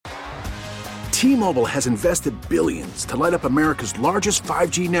T-Mobile has invested billions to light up America's largest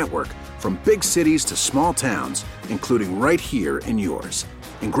 5G network, from big cities to small towns, including right here in yours.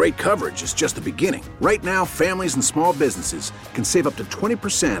 And great coverage is just the beginning. Right now, families and small businesses can save up to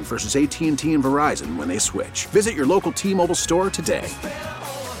 20% versus AT&T and Verizon when they switch. Visit your local T-Mobile store today.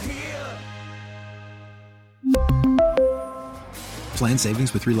 Plan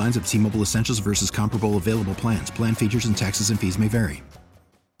savings with 3 lines of T-Mobile Essentials versus comparable available plans. Plan features and taxes and fees may vary.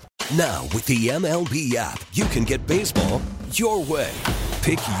 Now, with the MLB app, you can get baseball your way.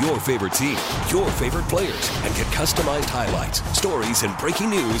 Pick your favorite team, your favorite players, and get customized highlights, stories, and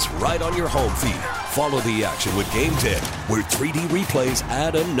breaking news right on your home feed. Follow the action with Game Day, where 3D replays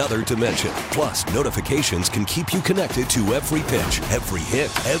add another dimension. Plus, notifications can keep you connected to every pitch, every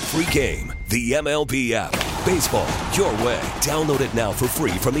hit, every game. The MLB app. Baseball your way. Download it now for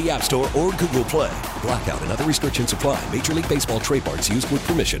free from the App Store or Google Play. Blackout and other restrictions apply. Major League Baseball trademarks used with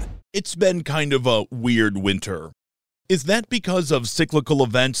permission. It's been kind of a weird winter. Is that because of cyclical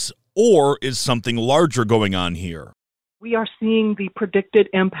events, or is something larger going on here? We are seeing the predicted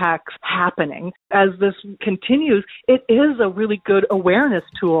impacts happening. As this continues, it is a really good awareness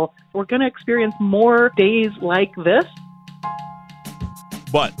tool. We're going to experience more days like this.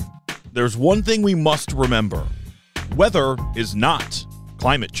 But there's one thing we must remember. Weather is not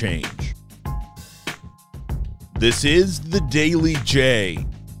climate change. This is the Daily J.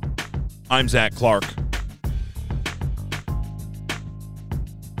 I'm Zach Clark.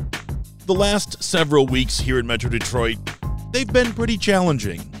 The last several weeks here in Metro Detroit, they've been pretty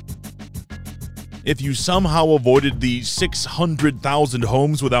challenging. If you somehow avoided the 600,000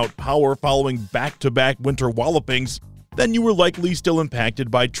 homes without power following back-to-back winter wallopings, then you were likely still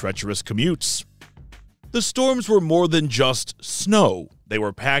impacted by treacherous commutes. The storms were more than just snow. They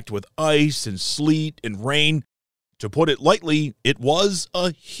were packed with ice and sleet and rain. To put it lightly, it was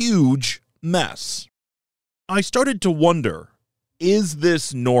a huge mess. I started to wonder, is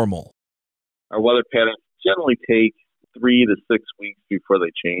this normal? Our weather patterns generally take 3 to 6 weeks before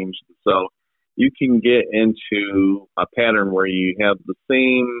they change. So you can get into a pattern where you have the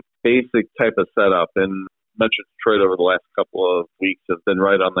same basic type of setup. And Metro Detroit over the last couple of weeks has been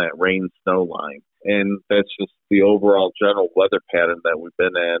right on that rain-snow line. And that's just the overall general weather pattern that we've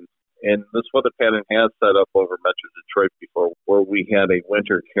been in. And this weather pattern has set up over Metro Detroit before, where we had a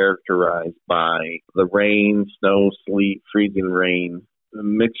winter characterized by the rain, snow, sleet, freezing rain,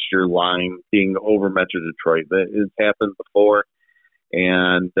 mixture line being over Metro Detroit. That has happened before.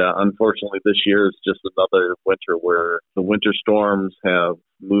 And unfortunately, this year is just another winter where the winter storms have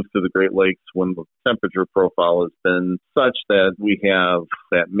moved through the Great Lakes when the temperature profile has been such that we have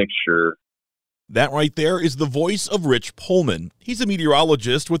that mixture. That right there is the voice of Rich Pullman. He's a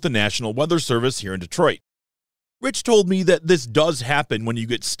meteorologist with the National Weather Service here in Detroit. Rich told me that this does happen when you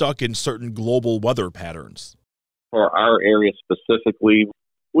get stuck in certain global weather patterns. For our area specifically,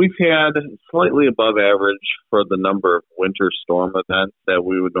 we've had slightly above average for the number of winter storm events that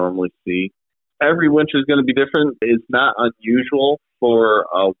we would normally see. Every winter is going to be different. It's not unusual for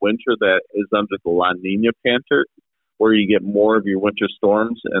a winter that is under the La Nina pattern, where you get more of your winter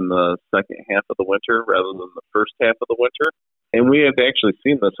storms in the second half of the winter rather than the first half of the winter. And we have actually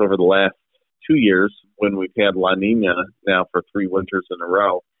seen this over the last 2 years when we've had La Nina now for 3 winters in a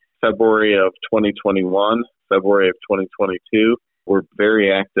row. February of 2021, February of 2022 were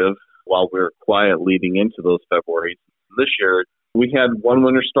very active while we were quiet leading into those Februarys. This year, we had one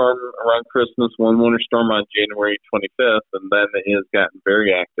winter storm around Christmas, one winter storm on January 25th, and then it has gotten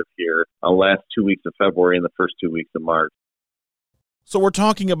very active here the last 2 weeks of February and the first 2 weeks of March. So we're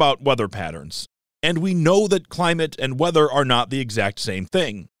talking about weather patterns, and we know that climate and weather are not the exact same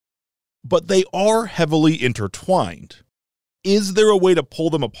thing, but they are heavily intertwined. Is there a way to pull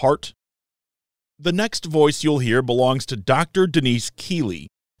them apart? The next voice you'll hear belongs to Dr. Denise Keeley.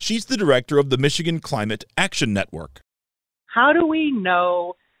 She's the director of the Michigan Climate Action Network. How do we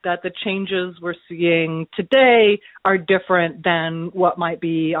know that the changes we're seeing today are different than what might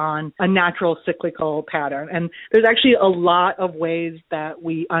be on a natural cyclical pattern? And there's actually a lot of ways that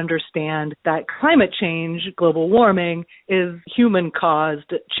we understand that climate change, global warming, is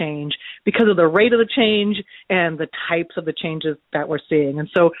human-caused change because of the rate of the change and the types of the changes that we're seeing. And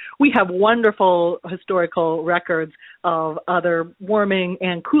so we have wonderful historical records of other warming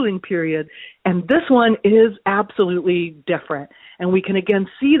and cooling periods, and this one is absolutely different. And we can again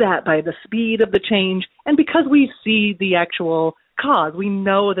see that by the speed of the change, and because we see the actual cause. We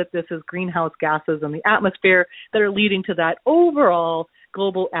know that this is greenhouse gases in the atmosphere that are leading to that overall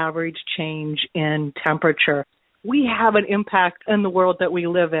global average change in temperature. We have an impact in the world that we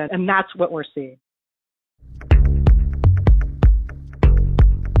live in, and that's what we're seeing.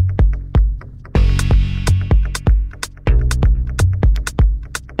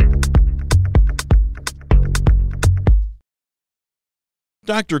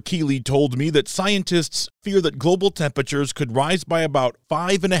 Dr. Keeley told me that scientists fear that global temperatures could rise by about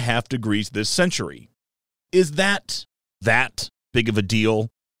 5.5 degrees this century. Is that big of a deal?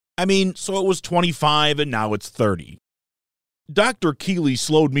 I mean, so it was 25 and now it's 30. Dr. Keeley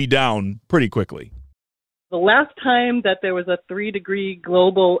slowed me down pretty quickly. The last time that there was a 3-degree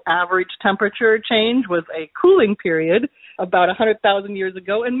global average temperature change was a cooling period about 100,000 years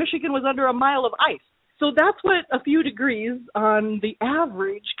ago, and Michigan was under a mile of ice. So that's what a few degrees on the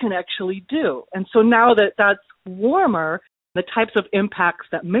average can actually do. And so now that that's warmer, the types of impacts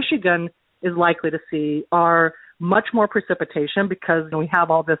that Michigan is likely to see are much more precipitation because we have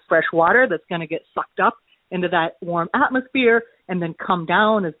all this fresh water that's going to get sucked up into that warm atmosphere and then come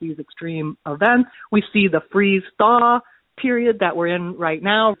down as these extreme events. We see the freeze-thaw period that we're in right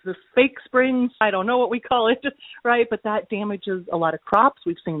now. This fake spring, I don't know what we call it, right? But that damages a lot of crops.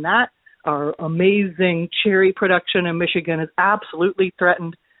 We've seen that. Our amazing cherry production in Michigan is absolutely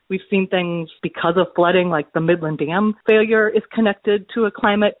threatened. We've seen things because of flooding, like the Midland Dam failure is connected to a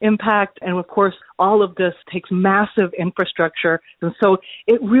climate impact. And of course, all of this takes massive infrastructure. And so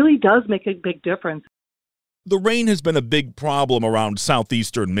it really does make a big difference. The rain has been a big problem around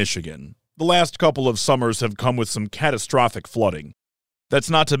southeastern Michigan. The last couple of summers have come with some catastrophic flooding. That's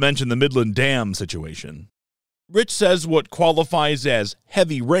not to mention the Midland Dam situation. Rich says what qualifies as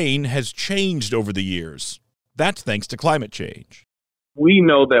heavy rain has changed over the years. That's thanks to climate change. We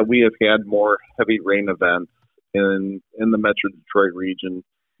know that we have had more heavy rain events in the Metro Detroit region,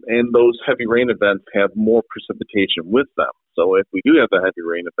 and those heavy rain events have more precipitation with them. So if we do have a heavy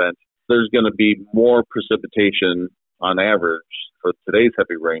rain event, there's going to be more precipitation on average for today's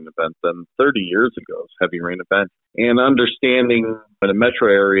heavy rain event than 30 years ago's heavy rain event. And understanding in a metro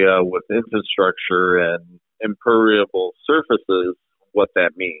area with infrastructure and impermeable surfaces, what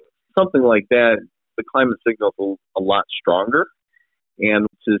that means. Something like that, the climate signal is a lot stronger. And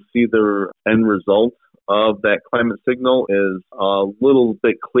to see the end result of that climate signal is a little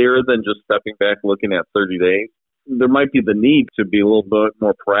bit clearer than just stepping back looking at 30 days. There might be the need to be a little bit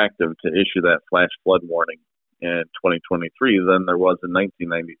more proactive to issue that flash flood warning in 2023 than there was in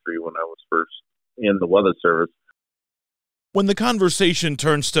 1993 when I was first in the Weather Service. When the conversation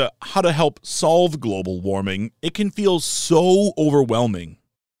turns to how to help solve global warming, it can feel so overwhelming.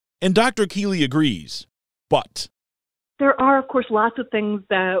 And Dr. Keeley agrees, but there are, of course, lots of things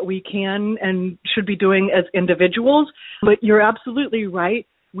that we can and should be doing as individuals, but you're absolutely right.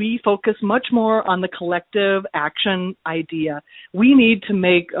 We focus much more on the collective action idea. We need to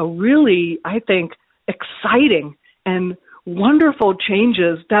make a really, I think, exciting and wonderful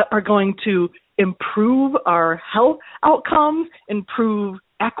changes that are going to improve our health outcomes, improve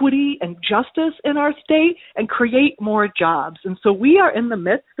equity and justice in our state, and create more jobs. And so we are in the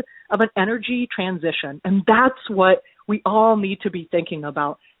midst of an energy transition, and that's what we all need to be thinking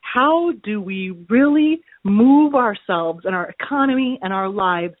about. How do we really move ourselves and our economy and our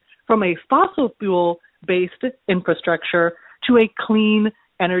lives from a fossil fuel-based infrastructure to a clean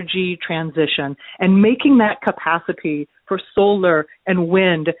energy transition, and making that capacity for solar and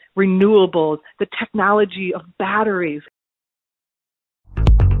wind, renewables, the technology of batteries.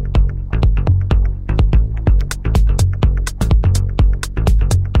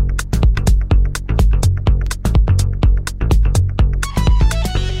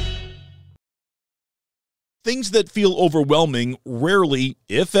 Things that feel overwhelming rarely,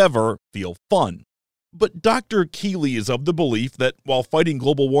 if ever, feel fun. But Dr. Keeley is of the belief that while fighting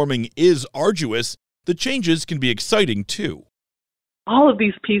global warming is arduous, the changes can be exciting too. All of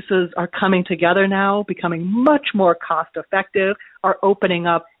these pieces are coming together now, becoming much more cost-effective, are opening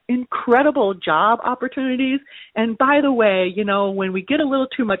up incredible job opportunities. And by the way, when we get a little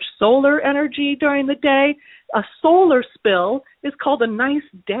too much solar energy during the day, a solar spill is called a nice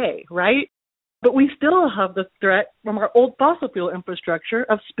day, right? But we still have the threat from our old fossil fuel infrastructure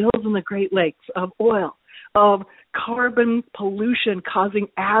of spills in the Great Lakes, of oil, of carbon pollution causing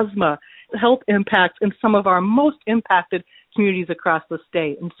asthma, health impacts in some of our most impacted communities across the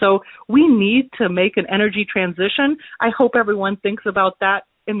state. And so we need to make an energy transition. I hope everyone thinks about that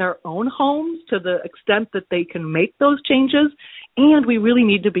in their own homes to the extent that they can make those changes. And we really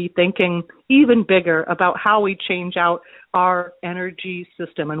need to be thinking even bigger about how we change out our energy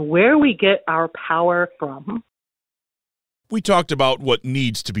system and where we get our power from. We talked about what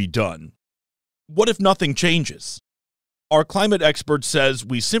needs to be done. What if nothing changes? Our climate expert says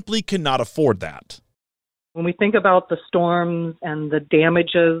we simply cannot afford that. When we think about the storms and the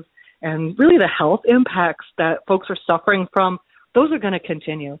damages and really the health impacts that folks are suffering from, those are going to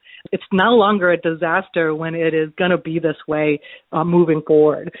continue. It's no longer a disaster when it is going to be this way moving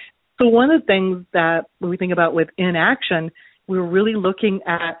forward. So one of the things that we think about with inaction we're really looking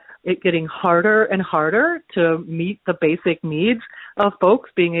at it getting harder and harder to meet the basic needs of folks,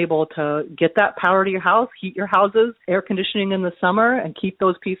 being able to get that power to your house, heat your houses, air conditioning in the summer, and keep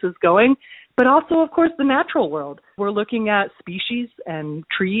those pieces going. But also, of course, the natural world. We're looking at species and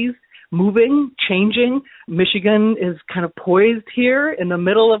trees moving, changing. Michigan is kind of poised here in the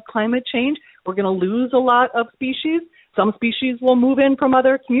middle of climate change. We're going to lose a lot of species. Some species will move in from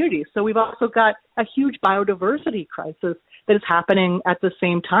other communities. So we've also got a huge biodiversity crisis that is happening at the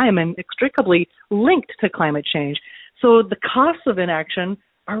same time and inextricably linked to climate change. So the costs of inaction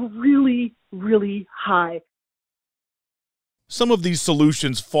are really, really high. Some of these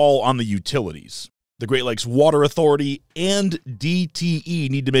solutions fall on the utilities. The Great Lakes Water Authority and DTE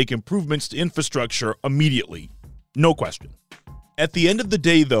need to make improvements to infrastructure immediately. No question. At the end of the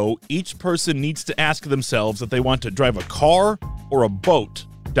day, though, each person needs to ask themselves if they want to drive a car or a boat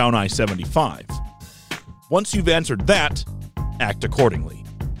down I-75. Once you've answered that, act accordingly.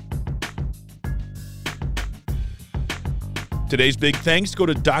 Today's big thanks go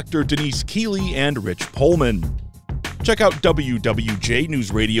to Dr. Denise Keeley and Rich Pullman. Check out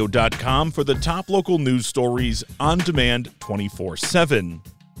WWJNewsRadio.com for the top local news stories on demand 24/7.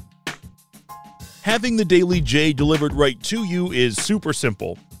 Having the Daily J delivered right to you is super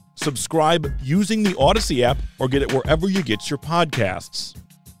simple. Subscribe using the Odyssey app or get it wherever you get your podcasts.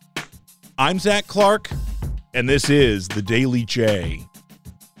 I'm Zach Clark, and this is the Daily J.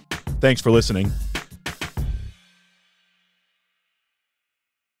 Thanks for listening.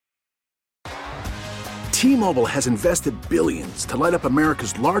 T-Mobile has invested billions to light up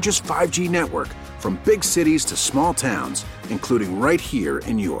America's largest 5G network, from big cities to small towns, including right here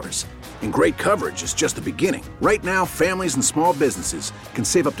in yours. And great coverage is just the beginning. Right now, families and small businesses can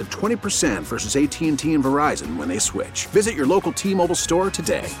save up to 20% versus AT&T and Verizon when they switch. Visit your local T-Mobile store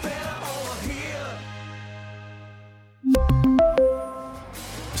today.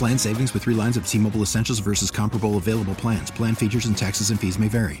 Plan savings with 3 lines of T-Mobile Essentials versus comparable available plans. Plan features and taxes and fees may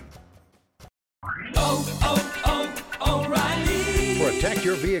vary. Protect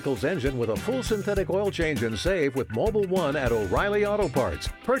your vehicle's engine with a full synthetic oil change and save with Mobil 1 at O'Reilly Auto Parts.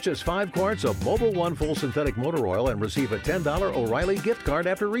 Purchase 5 quarts of Mobil 1 full synthetic motor oil and receive a $10 O'Reilly gift card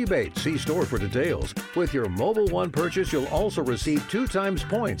after rebate. See store for details. With your Mobil 1 purchase, you'll also receive 2 times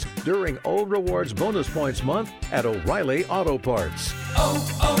points during O Rewards Bonus Points Month at O'Reilly Auto Parts.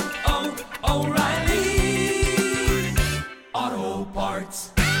 O'Reilly Auto Parts.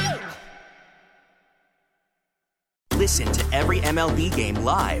 Listen to every MLB game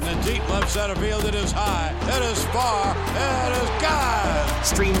live. In the deep left center field, it is high, it is far, it is gone.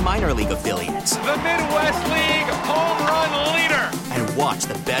 Stream minor league affiliates. The Midwest League home run leader. And watch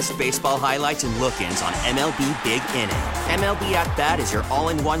the best baseball highlights and look-ins on MLB Big Inning. MLB At Bat is your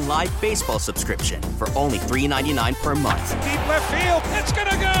all-in-one live baseball subscription for only $3.99 per month. Deep left field, it's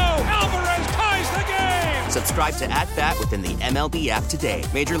gonna go. Alvarez ties the game. Subscribe to At Bat within the MLB app today.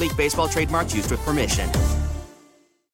 Major League Baseball trademarks used with permission.